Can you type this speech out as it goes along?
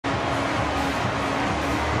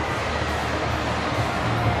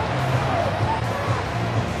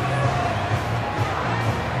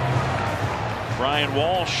Brian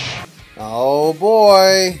Walsh. Oh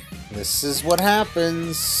boy, this is what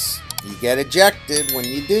happens. You get ejected when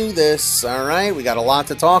you do this. All right, we got a lot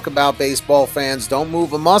to talk about, baseball fans. Don't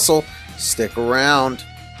move a muscle. Stick around.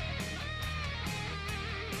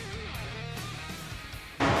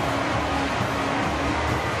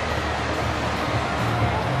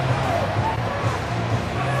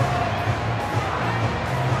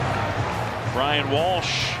 Brian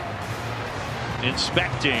Walsh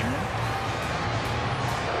inspecting.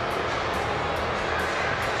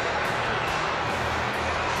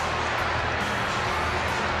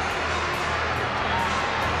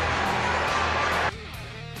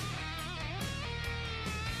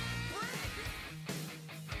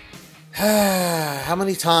 How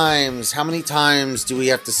many times do we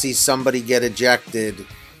have to see somebody get ejected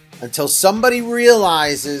until somebody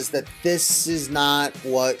realizes that this is not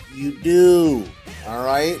what you do? All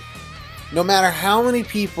right? No matter how many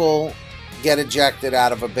people get ejected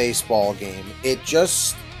out of a baseball game, it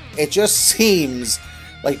just seems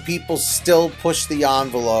like people still push the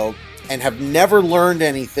envelope and have never learned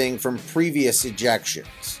anything from previous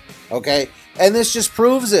ejections. Okay? And this just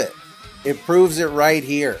proves it. It proves it right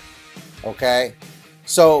here. Okay,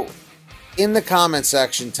 so in the comment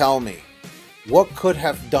section, tell me what could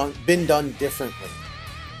have been done differently,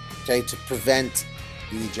 okay, to prevent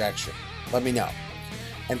the ejection. Let me know,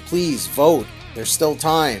 and please vote. There's still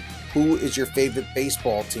time. Who is your favorite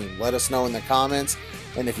baseball team? Let us know in the comments.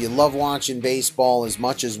 And if you love watching baseball as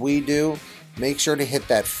much as we do, make sure to hit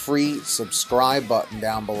that free subscribe button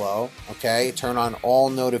down below. Okay, turn on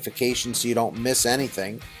all notifications so you don't miss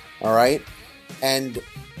anything. All right, and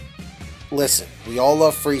listen, we all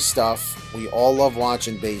love free stuff. We all love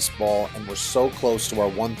watching baseball, and we're so close to our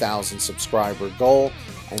 1,000 subscriber goal.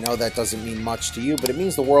 I know that doesn't mean much to you, but it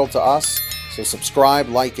means the world to us. So subscribe,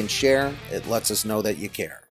 like, and share. It lets us know that you care.